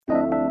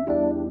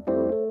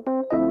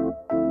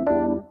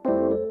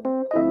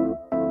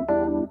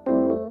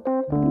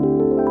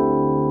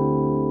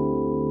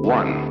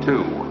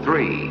2,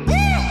 3.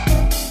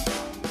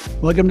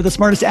 Welcome to the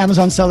Smartest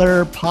Amazon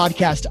Seller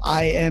Podcast.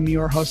 I am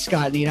your host,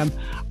 Scott Needham.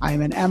 I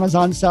am an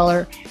Amazon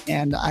seller,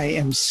 and I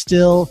am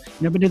still,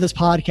 I've been doing this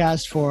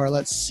podcast for,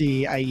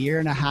 a year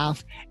and a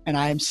half, and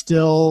I am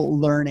still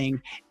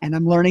learning. And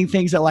I'm learning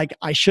things that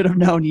I should have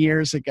known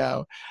years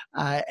ago.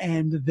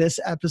 And this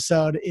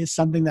episode is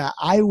something that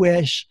I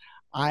wish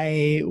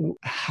I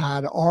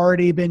had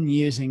already been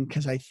using,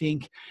 because I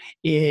think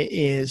it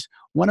is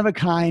one of a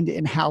kind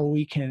in how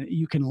you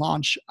can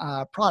launch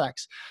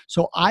products.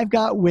 So I've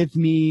got with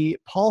me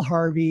Paul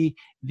Harvey,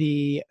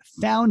 the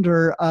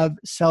founder of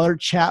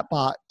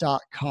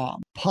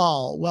sellerchatbot.com.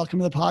 Paul, welcome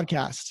to the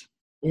podcast.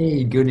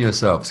 Hey, good on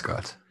yourself,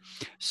 Scott.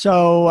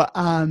 So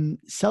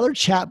Seller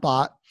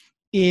Chatbot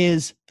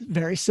is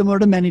very similar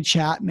to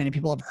ManyChat. Many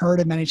people have heard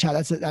of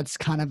ManyChat. That's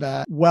kind of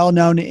a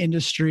well-known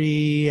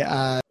industry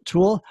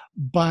tool.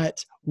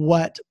 But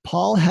what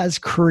Paul has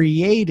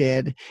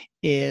created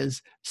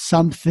is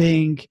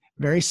something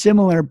very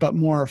similar, but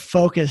more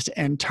focused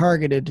and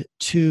targeted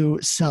to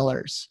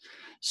sellers.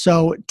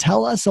 So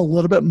tell us a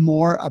little bit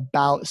more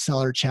about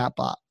Seller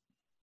Chatbot.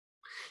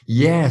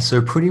 Yeah,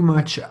 so pretty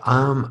much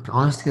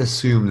honestly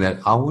assume that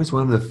I was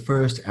one of the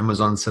first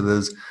Amazon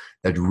sellers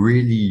that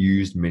really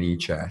used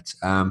ManyChat.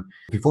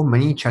 Before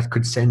ManyChat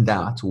could send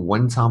out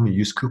one-time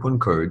use coupon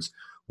codes,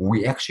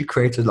 we actually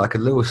created a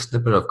little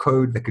snippet of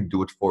code that could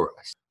do it for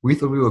us. We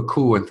thought we were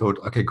cool and thought,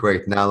 okay,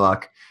 great. Now,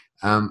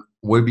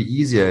 would it be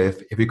easier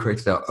if we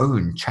created our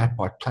own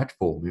chatbot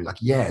platform? We were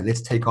yeah,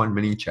 let's take on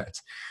ManyChat.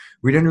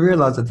 We didn't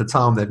realize at the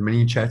time that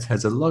ManyChat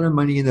has a lot of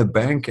money in the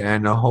bank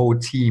and a whole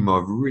team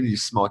of really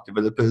smart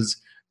developers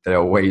that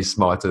are way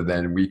smarter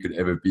than we could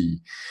ever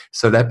be.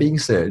 So that being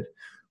said,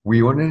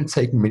 we wanted to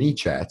take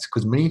ManyChat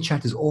because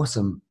ManyChat is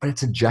awesome, but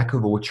it's a jack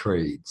of all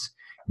trades,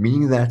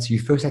 meaning that you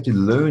first have to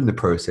learn the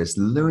process,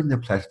 learn the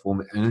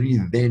platform, and only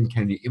then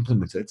can you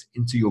implement it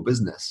into your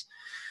business.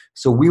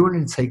 So we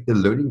wanted to take the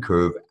learning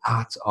curve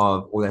out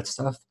of all that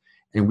stuff,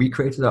 and we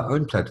created our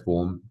own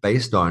platform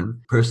based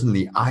on,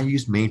 personally, I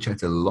used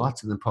ManyChat a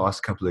lot in the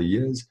past couple of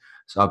years.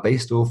 So I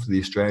based off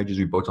the strategies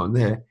we built on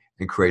there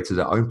and created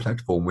our own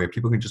platform where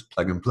people can just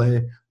plug and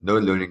play, no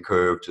learning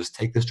curve, just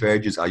take the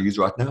strategies I use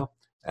right now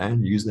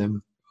and use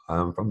them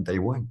from day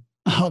one.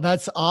 Oh,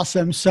 that's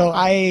awesome. So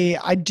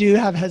I do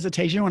have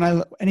hesitation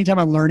anytime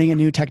I'm learning a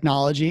new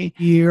technology.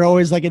 You're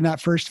always in that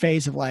first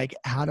phase of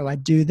how do I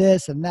do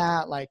this and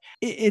that?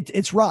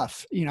 It's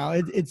rough.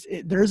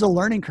 There's a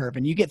learning curve,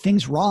 and you get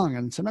things wrong,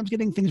 and sometimes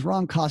getting things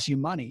wrong costs you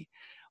money.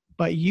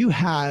 But you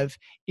have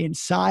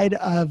inside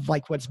of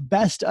what's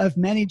best of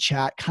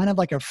ManyChat, kind of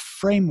like a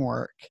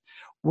framework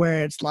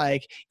where it's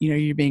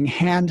you're being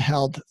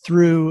handheld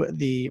through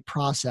the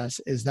process.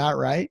 Is that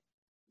right?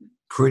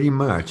 Pretty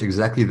much,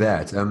 exactly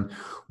that.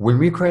 When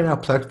we created our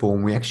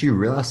platform, we actually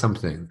realized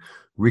something.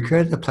 We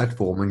created the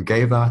platform and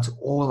gave out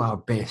all our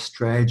best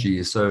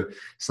strategies. So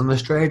some of the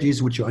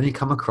strategies which you only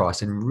come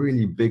across in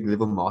really big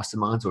level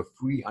masterminds were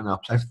free on our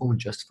platform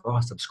just for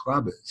our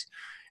subscribers.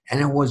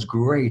 And it was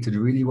great. It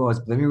really was.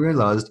 But then we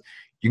realized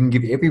you can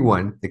give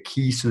everyone the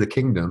keys to the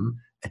kingdom.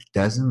 It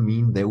doesn't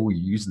mean they will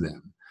use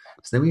them.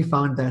 So then we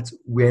found that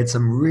we had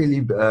some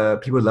really,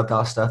 people loved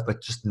our stuff,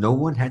 but just no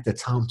one had the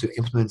time to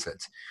implement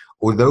it.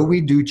 Although we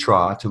do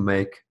try to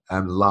make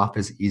life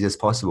as easy as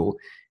possible,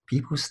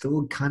 people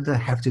still kind of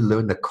have to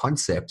learn the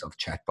concept of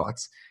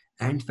chatbots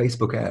and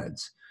Facebook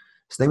ads.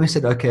 So then we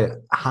said, okay,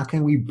 how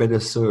can we better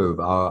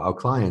serve our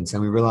clients?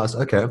 And we realized,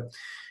 okay,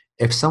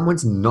 if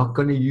someone's not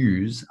going to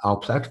use our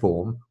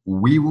platform,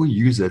 we will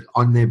use it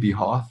on their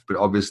behalf. But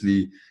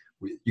obviously,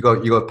 you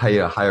got to pay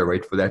a higher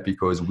rate for that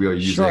because we are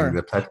using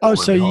the platform. Oh,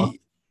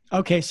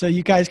 so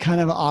you guys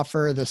kind of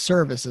offer the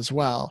service as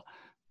well.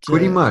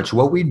 Pretty much.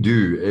 What we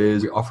do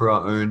is we offer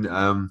our own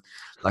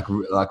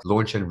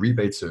launch and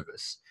rebate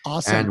service.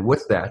 Awesome. And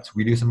with that,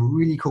 we do some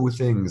really cool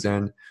things.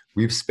 And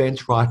we've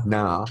spent right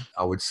now,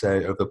 I would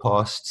say, over the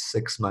past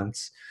 6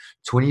 months,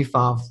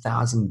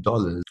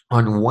 $25,000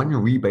 on one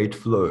rebate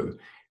flow.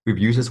 We've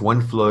used this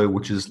one flow,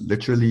 which is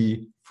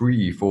literally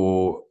free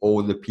for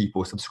all the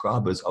people,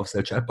 subscribers of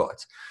their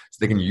chatbots. So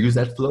they can use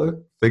that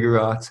flow, figure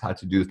out how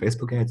to do the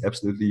Facebook ads,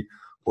 absolutely,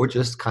 or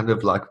just kind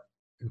of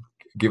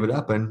give it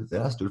up and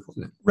let us do it for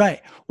them.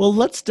 Right. Well,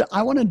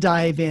 I want to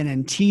dive in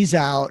and tease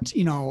out,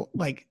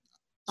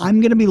 I'm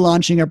going to be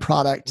launching a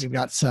product. We've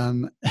got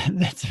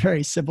that's a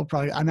very simple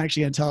product. I'm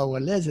actually going to tell you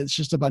what it is. It's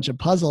just a bunch of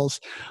puzzles,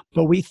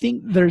 but we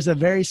think there's a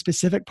very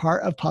specific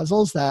part of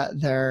puzzles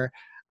that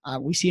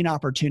we see an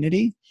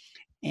opportunity.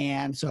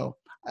 And so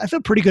I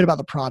feel pretty good about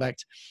the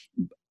product.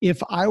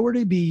 If I were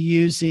to be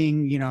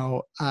using,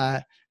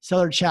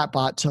 Seller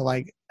Chatbot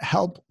to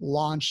help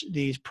launch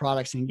these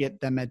products and get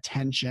them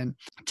attention,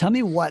 tell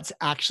me what's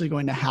actually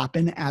going to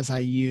happen as I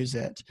use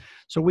it.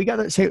 So we got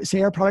to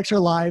say our products are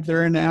live.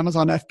 They're in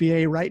Amazon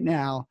FBA right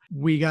now.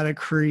 We got to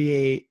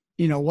create,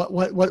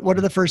 what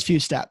are the first few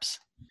steps?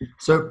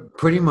 So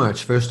pretty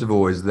much, first of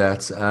all, is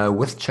that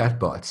with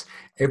chatbots,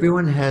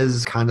 everyone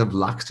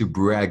likes to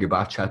brag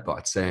about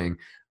chatbots, saying,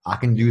 I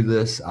can do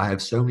this. I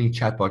have so many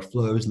chatbot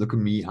flows. Look at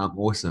me. I'm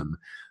awesome.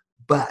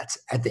 But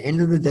at the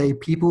end of the day,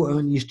 people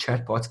only use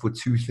chatbots for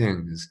two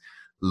things: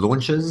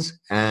 launches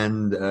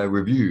and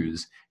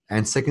reviews.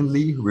 And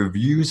secondly,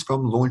 reviews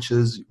from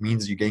launches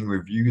means you're getting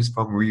reviews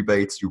from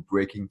rebates, you're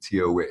breaking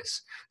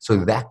TOS. So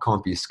that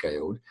can't be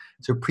scaled.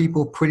 So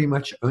people pretty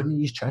much only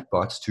use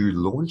chatbots to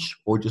launch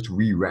or just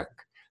re-rank.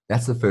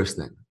 That's the first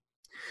thing.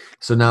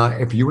 So now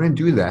if you want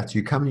to do that,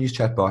 you come and use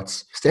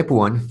chatbots. Step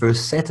one,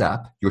 first set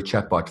up your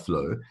chatbot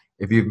flow.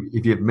 If you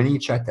have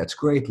ManyChat, that's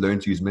great. Learn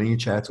to use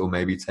ManyChat, or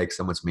maybe take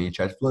someone's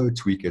ManyChat flow,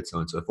 tweak it, so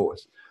on and so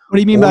forth. What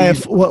do you mean by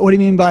what do you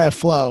mean by a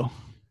flow?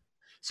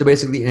 So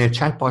basically, in a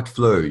chatbot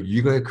flow,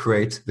 you're going to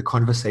create the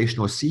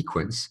conversational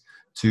sequence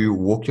to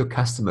walk your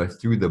customer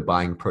through the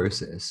buying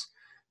process.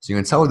 So you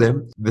can tell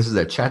them, this is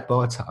a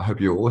chatbot. I hope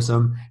you're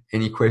awesome.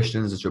 Any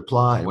questions, just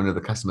reply. One of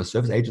the customer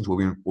service agents will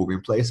be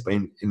in place. But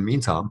in the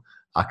meantime,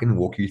 I can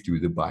walk you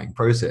through the buying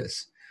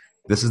process.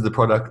 This is the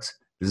product.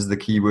 This is the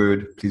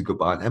keyword. Please go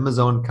buy on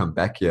Amazon. Come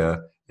back here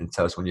and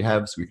tell us when you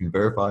have, so we can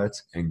verify it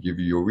and give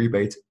you your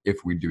rebate if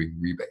we're doing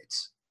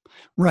rebates.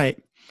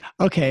 Right.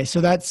 Okay.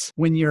 So that's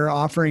when you're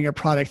offering a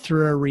product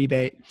through a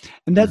rebate.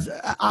 And that's,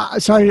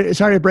 sorry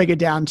to break it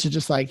down to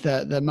just like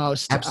the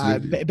most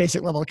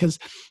basic level, because,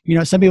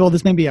 some people,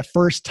 this may be a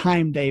first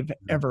time they've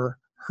ever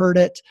heard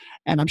it,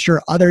 and I'm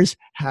sure others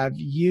have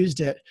used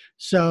it.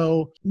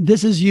 So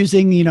this is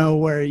using,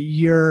 where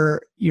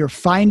you're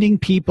finding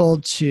people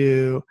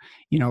to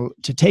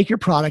take your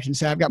product and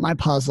say, I've got my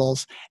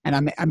puzzles,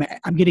 and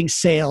I'm getting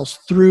sales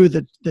through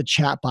the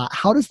chatbot.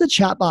 How does the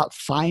chatbot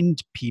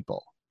find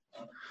people?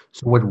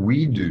 So what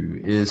we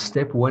do is,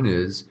 step one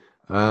is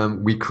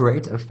we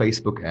create a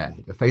Facebook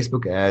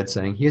ad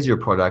saying, here's your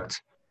product,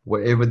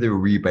 whatever the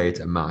rebate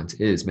amount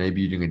is.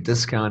 Maybe you're doing a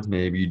discount,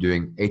 maybe you're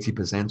doing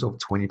 80% or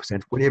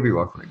 20%, whatever you're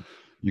offering.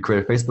 You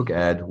create a Facebook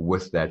ad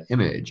with that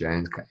image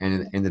and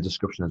the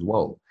description as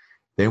well.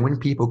 Then when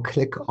people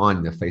click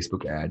on the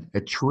Facebook ad,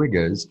 it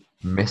triggers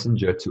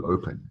Messenger to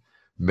open.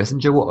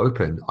 Messenger will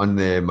open on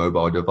their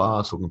mobile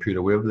device or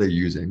computer, whatever they're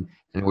using,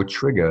 and it will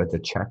trigger the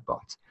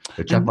chatbot.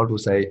 The chatbot will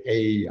say,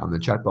 hey, I'm the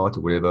chatbot,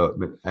 or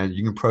whatever, and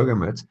you can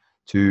program it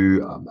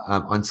to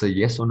answer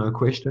yes or no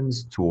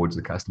questions towards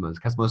the customer. The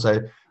customer will say,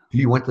 do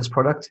you want this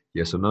product?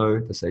 Yes or no?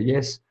 They say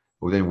yes.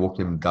 We'll then walk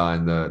them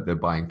down the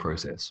buying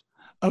process.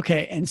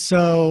 Okay. And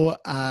so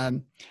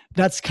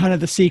that's kind of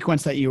the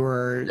sequence that you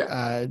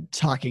were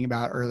talking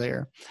about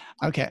earlier.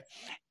 Okay.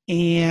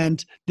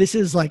 And this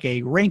is like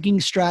a ranking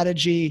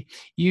strategy.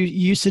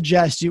 You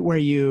suggest where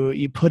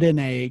you put in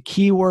a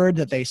keyword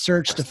that they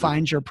search to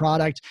find your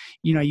product,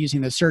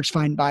 using the search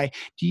find by.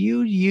 Do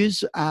you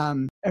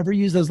ever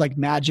use those like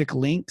magic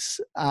links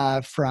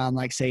from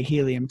like, say,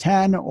 Helium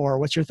 10, or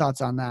what's your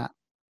thoughts on that?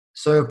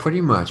 So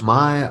pretty much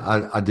my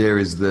idea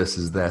is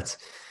that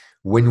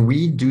when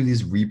we do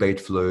these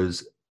rebate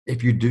flows,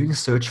 if you're doing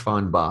search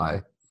find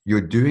by,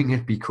 you're doing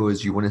it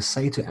because you want to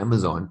say to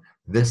Amazon,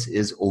 this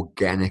is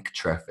organic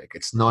traffic.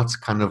 It's not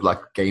kind of like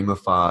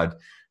gamified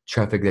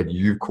traffic that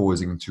you're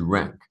causing to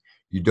rank.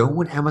 You don't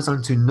want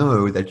Amazon to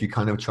know that you're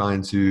kind of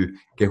trying to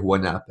get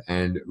one up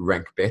and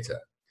rank better.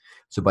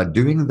 So by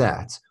doing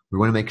that, we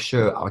want to make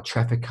sure our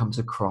traffic comes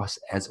across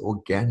as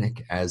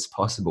organic as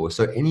possible.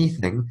 So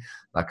anything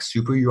like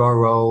super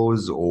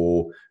URLs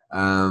or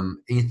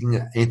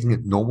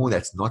anything normal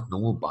that's not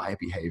normal buyer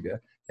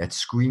behavior that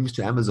screams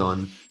to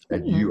Amazon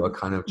that you are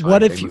kind of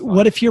trying to gamify.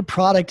 What if your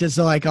product is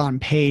like on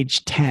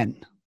page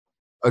 10?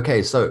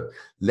 Okay, so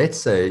let's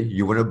say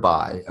you want to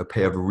buy a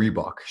pair of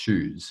Reebok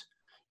shoes.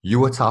 You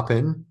will type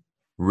in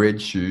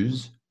red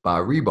shoes by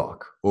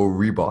Reebok or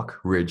Reebok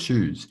red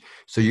shoes.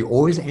 So you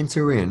always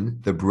enter in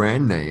the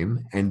brand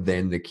name and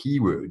then the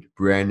keyword.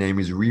 Brand name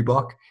is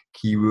Reebok,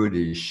 keyword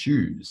is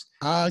shoes.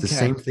 Okay. It's the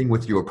same thing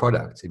with your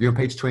product. If you're on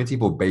page 20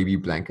 for baby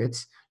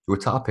blankets, you'll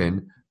type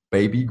in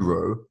Baby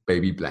Grow,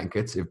 baby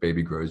blankets, if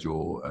Baby Grow is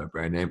your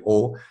brand name,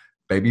 or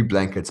baby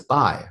blankets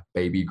by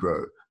Baby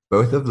Grow.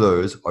 Both of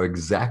those are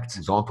exact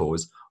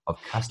examples of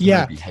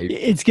customer behavior.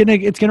 It's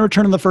gonna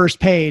return on the first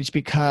page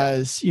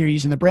because you're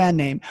using the brand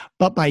name,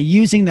 but by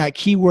using that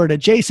keyword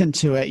adjacent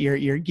to it,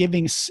 you're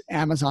giving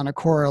Amazon a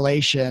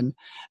correlation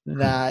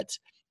that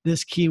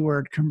this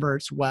keyword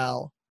converts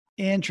well.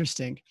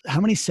 Interesting.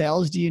 How many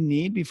sales do you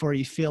need before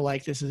you feel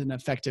like this is an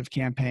effective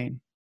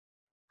campaign?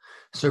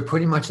 So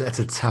pretty much that's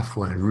a tough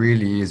one. It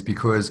really is,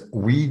 because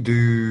we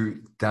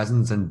do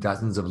dozens and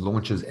dozens of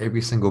launches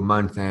every single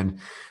month. And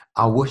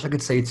I wish I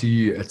could say to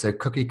you, it's a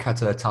cookie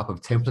cutter type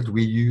of template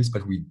we use,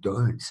 but we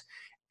don't.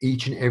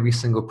 Each and every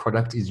single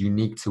product is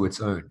unique to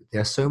its own. There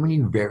are so many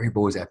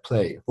variables at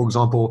play. For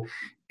example,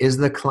 is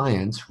the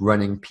client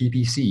running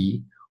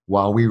PPC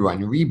while we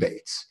run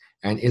rebates?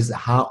 And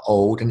how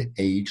old and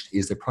aged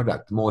is the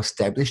product? The more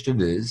established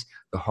it is,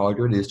 the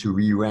harder it is to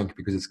re-rank,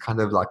 because it's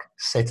kind of like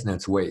set in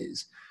its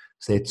ways.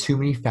 So there are too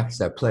many factors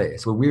at play.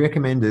 So what we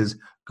recommend is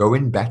go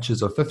in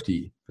batches of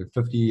 50,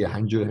 50,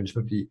 100,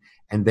 150,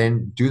 and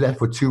then do that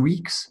for 2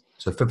 weeks.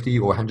 So 50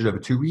 or 100 over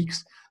 2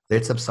 weeks.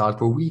 Let's subside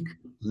for a week.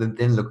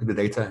 then look at the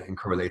data and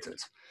correlate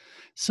it.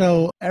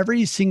 So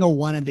every single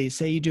one of these,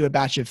 say you do a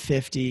batch of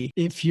 50,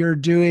 if you're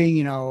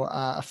doing,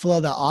 a flow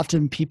that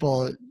often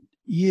people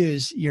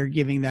use, you're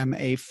giving them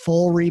a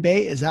full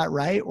rebate. Is that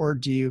right? Or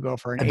do you go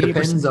for an It 80%?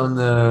 depends on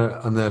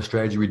the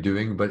strategy we're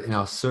doing, but in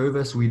our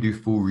service we do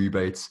full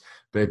rebates.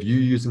 But if you're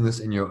using this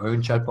in your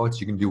own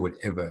chatbots, you can do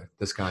whatever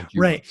discount you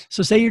Right. want.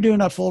 So say you're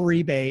doing a full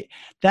rebate,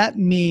 that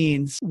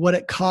means what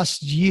it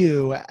costs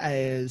you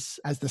as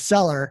the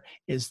seller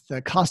is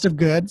the cost of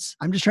goods.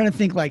 I'm just trying to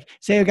think, like,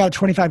 say I got a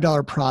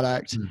 $25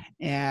 product Mm.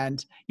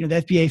 and the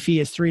FBA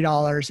fee is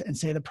 $3 and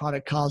say the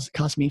product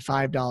cost me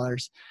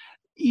 $5.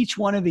 Each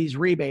one of these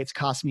rebates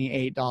cost me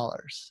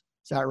 $8.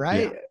 Is that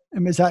right? Yeah. I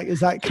mean, is that kind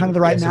of So, the yeah,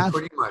 right so math?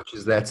 pretty much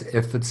is that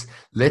if it's,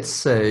 let's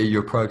say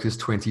your product is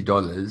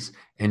 $20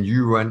 and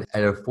you run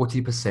at a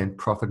 40%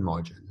 profit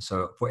margin.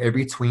 So for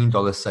every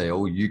 $20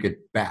 sale, you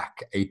get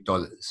back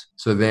 $8.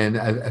 So then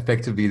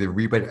effectively the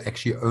rebate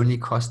actually only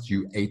costs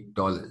you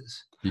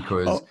 $8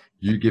 because Oh,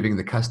 you're giving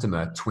the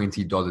customer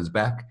 $20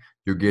 back.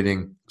 You're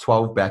getting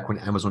 12 back when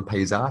Amazon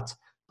pays out,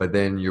 but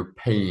then you're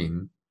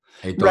paying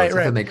 $8. right, If that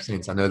right. makes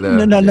sense. I know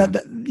No, no, no.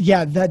 yeah.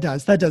 Yeah, that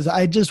does. That does.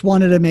 I just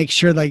wanted to make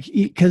sure, like,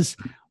 because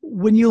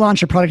when you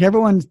launch a product,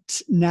 everyone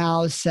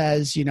now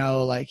says,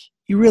 like,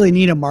 you really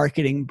need a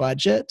marketing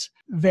budget.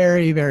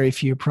 Very, very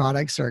few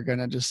products are going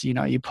to just,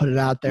 you put it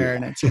out there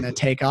and Yeah. it's going to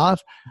take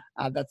off.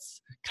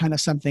 That's kind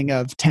of something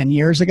of 10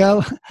 years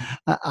ago.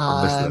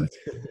 I missed um,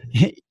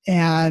 that.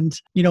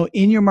 and,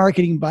 in your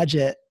marketing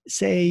budget,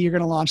 say you're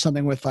going to launch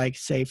something with, like,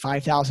 say,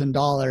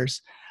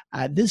 $5,000.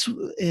 This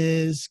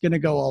is going to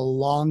go a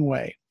long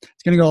way.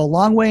 It's going to go a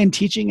long way in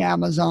teaching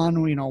Amazon,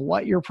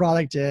 what your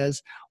product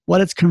is, what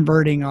it's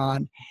converting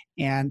on,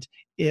 and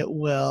it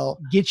will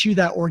get you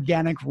that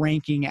organic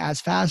ranking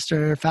as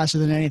faster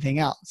than anything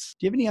else.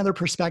 Do you have any other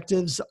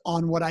perspectives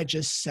on what I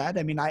just said?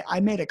 I mean, I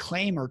made a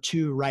claim or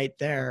two right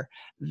there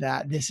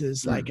that this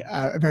is like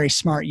Mm. a very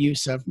smart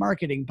use of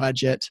marketing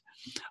budget.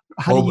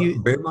 How do Well,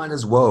 you, bear in mind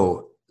as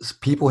well,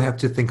 people have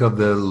to think of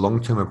the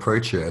long-term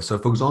approach here. So,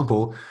 for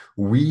example,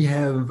 we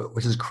have,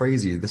 which is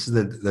crazy, this is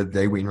the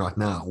day we're in right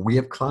now. We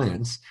have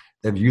clients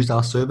that have used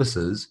our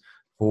services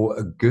for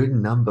a good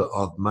number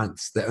of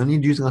months. They're only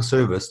using our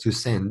service to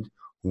send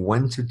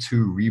 1 to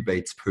 2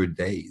 rebates per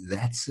day.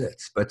 That's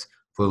it, but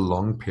for a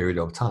long period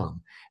of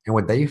time. And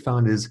what they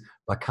found is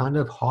by kind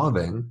of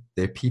halving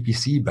their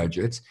PPC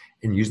budget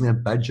and using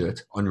that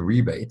budget on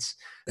rebates,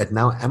 that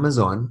now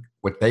Amazon,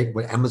 what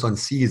Amazon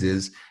sees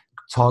is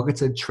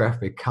targeted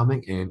traffic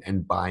coming in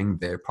and buying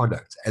their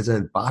product as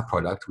a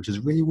byproduct, which is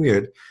really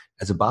weird.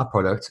 As a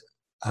byproduct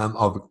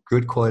of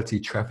good quality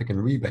traffic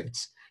and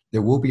rebates,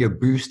 there will be a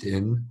boost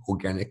in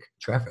organic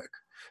traffic.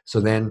 So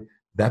then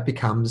that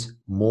becomes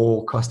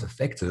more cost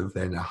effective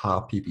than a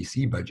high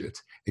PPC budget.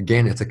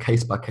 Again, it's a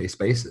case by case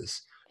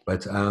basis,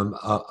 but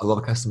a lot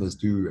of customers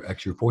do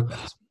actually report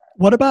that.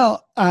 what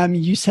about,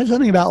 you said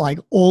something about like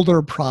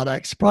older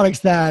products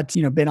that,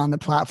 been on the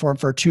platform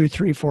for 2,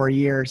 3, 4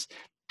 years,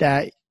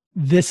 that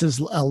this is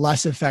a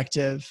less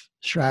effective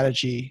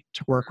strategy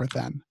to work with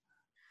them.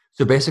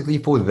 So basically,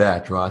 for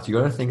that, right, you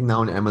got to think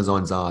now in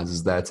Amazon's eyes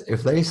is that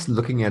if they're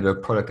looking at a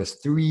product that's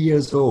 3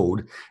 years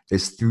old,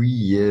 there's 3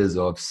 years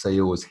of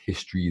sales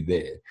history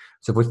there.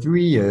 So for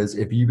 3 years,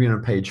 if you've been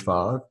on page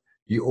 5,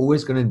 you're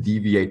always going to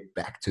deviate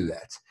back to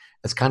that.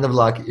 It's kind of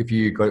like if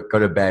you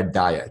got a bad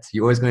diet,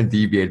 you're always going to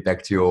deviate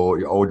back to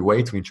your old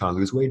weight when you try and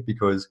lose weight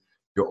because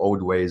your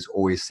old ways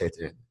always set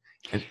in.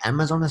 And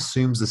Amazon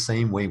assumes the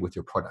same way with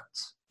your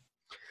products.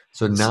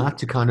 So So, now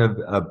to kind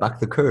of buck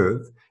the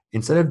curve,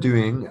 instead of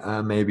doing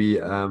maybe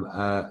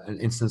an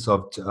instance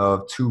of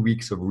 2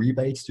 weeks of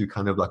rebates to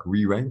kind of like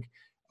re-rank,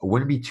 it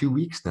wouldn't be 2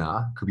 weeks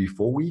now. Could be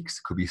 4 weeks,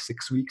 could be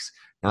 6 weeks.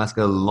 Now it's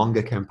got a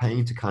longer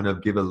campaign to kind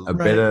of give a right.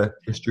 better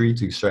history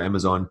to show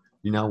Amazon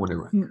you now want to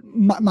rank.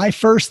 My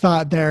first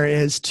thought there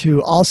is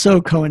to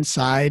also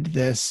coincide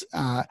this,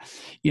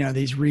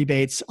 these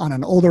rebates on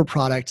an older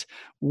product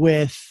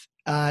with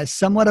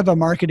somewhat of a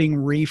marketing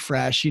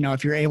refresh.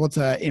 If you're able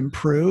to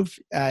improve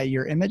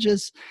your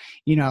images,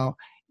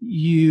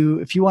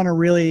 if you want to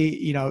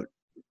really,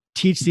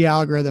 teach the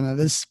algorithm that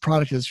this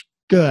product is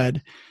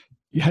good,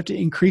 you have to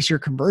increase your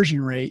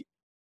conversion rate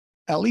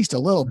at least a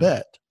little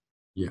bit.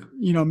 Yeah.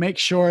 Make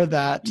sure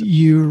that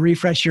you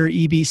refresh your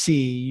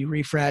EBC, you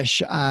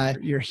refresh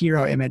your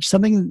hero image,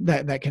 something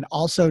that can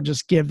also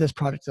just give this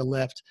product a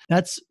lift.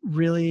 That's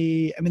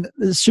really,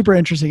 this is super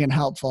interesting and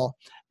helpful.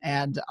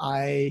 And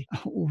I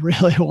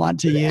really want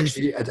to use.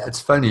 Actually, it's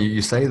funny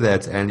you say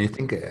that, and you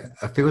think it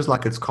feels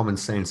like it's common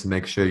sense to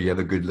make sure you have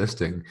a good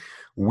listing.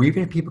 We've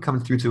had people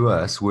coming through to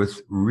us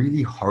with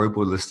really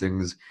horrible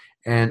listings,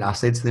 and I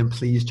said to them,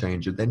 "Please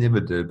change it." They never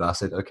did, but I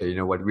said, "Okay, you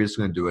know what? We're just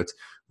going to do it."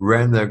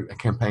 Ran the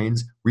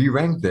campaigns,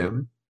 re-ranked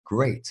them,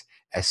 great.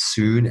 As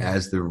soon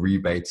as the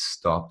rebates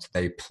stopped,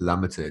 they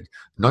plummeted.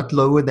 Not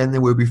lower than they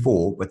were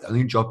before, but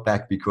only dropped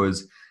back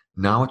because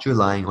now it's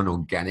relying on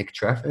organic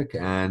traffic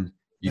and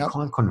You Yep.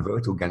 can't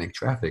convert organic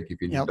traffic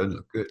if you Yep. don't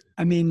look good.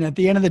 I mean, at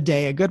the end of the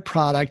day, a good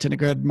product and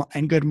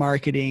good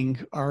marketing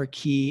are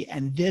key.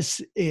 And this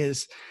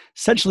is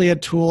essentially a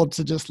tool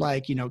to just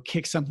like,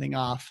 kick something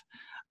off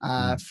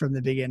from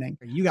the beginning.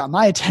 You got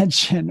my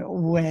attention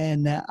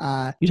when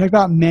you talk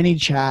about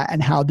ManyChat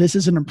and how this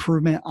is an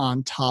improvement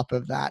on top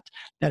of that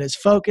is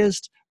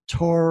focused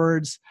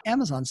towards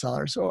Amazon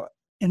sellers.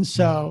 And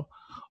so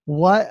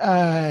what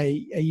a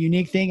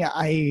unique thing.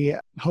 I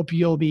hope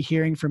you'll be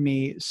hearing from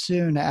me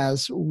soon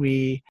as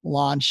we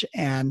launch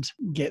and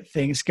get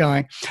things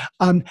going.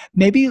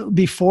 Maybe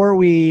before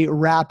we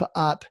wrap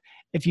up,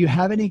 if you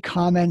have any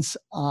comments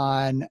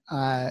on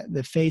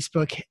the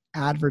Facebook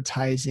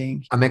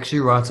advertising. I'm actually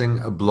writing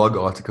a blog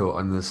article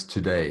on this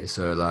today.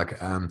 So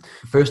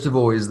first of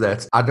all is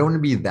that I don't want to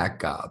be that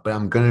guy, but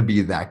I'm going to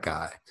be that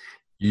guy.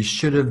 You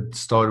should have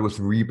started with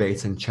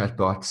rebates and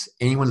chatbots,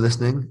 anyone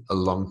listening, a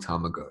long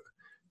time ago.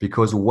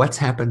 Because what's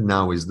happened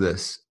now is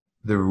this: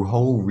 the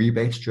whole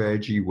rebate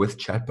strategy with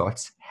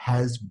chatbots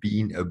has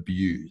been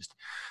abused.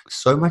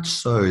 So much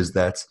so is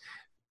that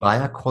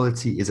buyer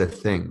quality is a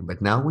thing.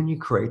 But now when you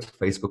create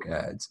Facebook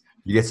ads,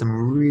 you get some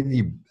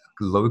really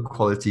low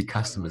quality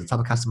customers. The type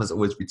of customers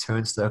always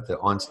return stuff that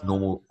aren't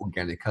normal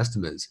organic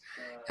customers.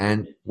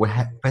 And what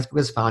Facebook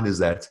has found is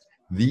that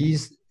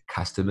these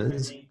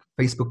customers,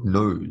 Facebook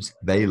knows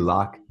they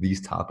like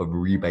these type of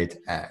rebate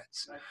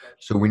ads.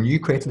 So when you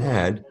create an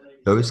ad,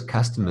 those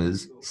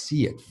customers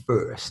see it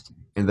first,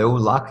 and they will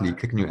likely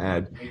click on your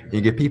ad, and you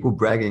get people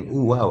bragging,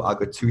 oh wow, I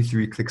got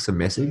 2-3 clicks a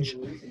message.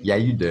 Yeah,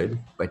 you did,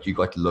 but you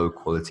got low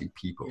quality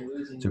people.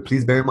 So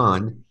please bear in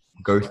mind,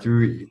 go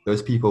through,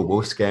 those people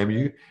will scam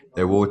you.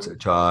 They will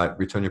try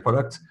return your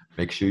product.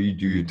 Make sure you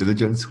do your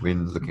diligence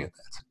when looking at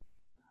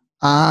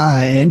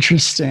that.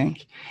 Interesting.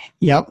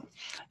 Yep.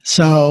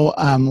 So,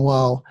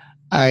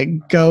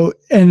 go,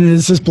 and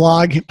is this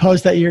blog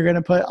post that you're going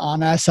to put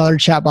on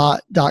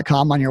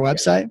sellerchatbot.com on your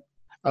website?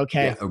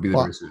 Okay. Yeah, it'll be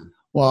there very soon.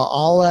 Well,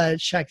 I'll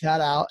check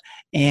that out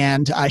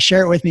and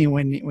share it with me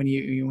when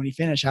you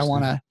finish. I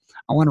want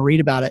to read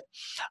about it.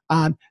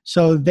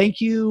 So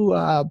thank you,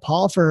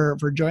 Paul,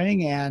 for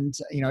joining and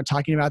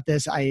talking about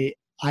this. I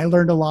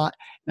learned a lot,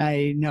 and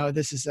I know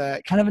this is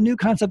a kind of a new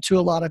concept to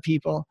a lot of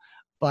people.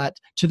 But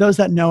to those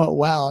that know it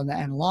well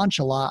and launch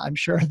a lot, I'm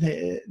sure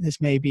that this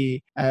may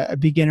be a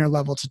beginner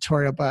level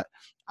tutorial. But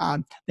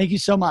thank you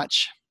so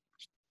much.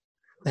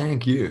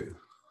 Thank you.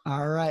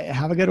 All right.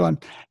 Have a good one.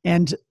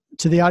 And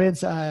to the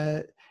audience,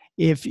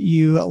 if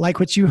you like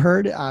what you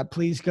heard,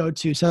 please go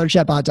to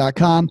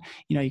sellerchatbot.com.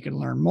 You can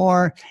learn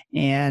more.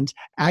 And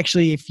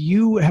actually, if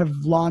you have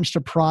launched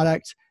a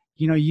product,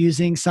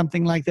 using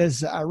something like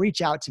this,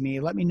 reach out to me.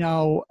 Let me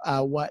know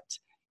what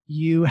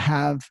you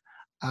have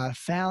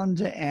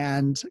found,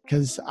 and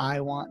because I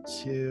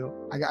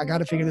got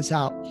to figure this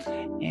out.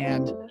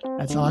 And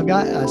that's all I've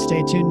got.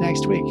 Stay tuned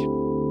next week.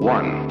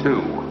 1,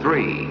 2,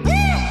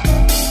 3.